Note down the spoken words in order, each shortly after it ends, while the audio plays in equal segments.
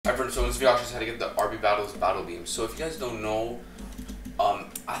So in this video, I'll show you how to get the RB Battles Battle Beam. So if you guys don't know,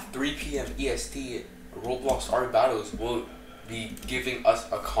 at 3 p.m. EST, Roblox RB Battles will be giving us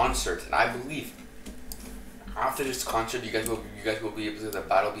a concert, and I believe after this concert, you guys will be able to get the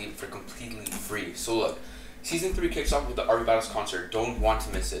Battle Beam for completely free. So look, Season 3 kicks off with the RB Battles concert. Don't want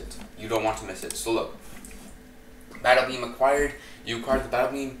to miss it. You don't want to miss it. So look, Battle Beam acquired. You acquired the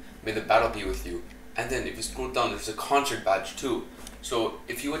Battle Beam. May the battle be with you. And then if you scroll down, there's a concert badge too. So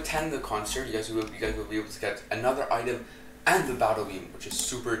if you attend the concert, you guys will be able to get another item and the Battle Beam, which is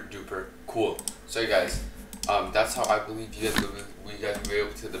super duper cool. So guys, that's how I believe you guys will be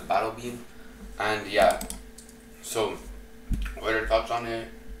able to get the Battle Beam. And yeah, so what are your thoughts on it?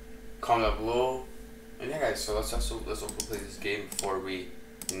 Comment down below. And yeah, guys, so let's also play this game before we,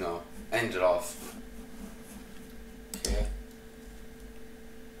 end it off. Okay.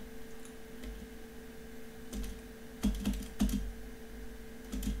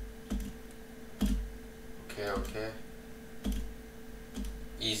 Okay.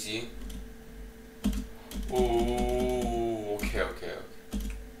 Easy. Oh, okay.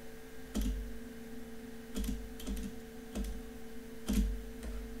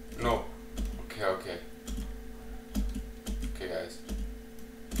 No. Okay. Okay, guys.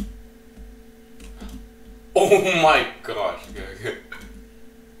 Oh my gosh. Okay.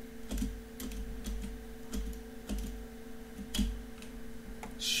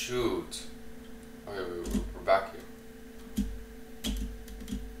 Shoot. Okay, we're back here.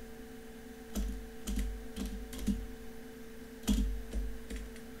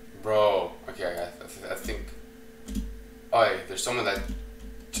 Bro, okay, I think. Oh, yeah, there's someone that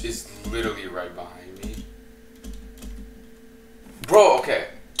is literally right behind me. Bro, okay.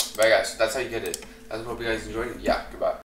 Bye, guys. That's how you get it. I hope you guys enjoyed it. Yeah, goodbye.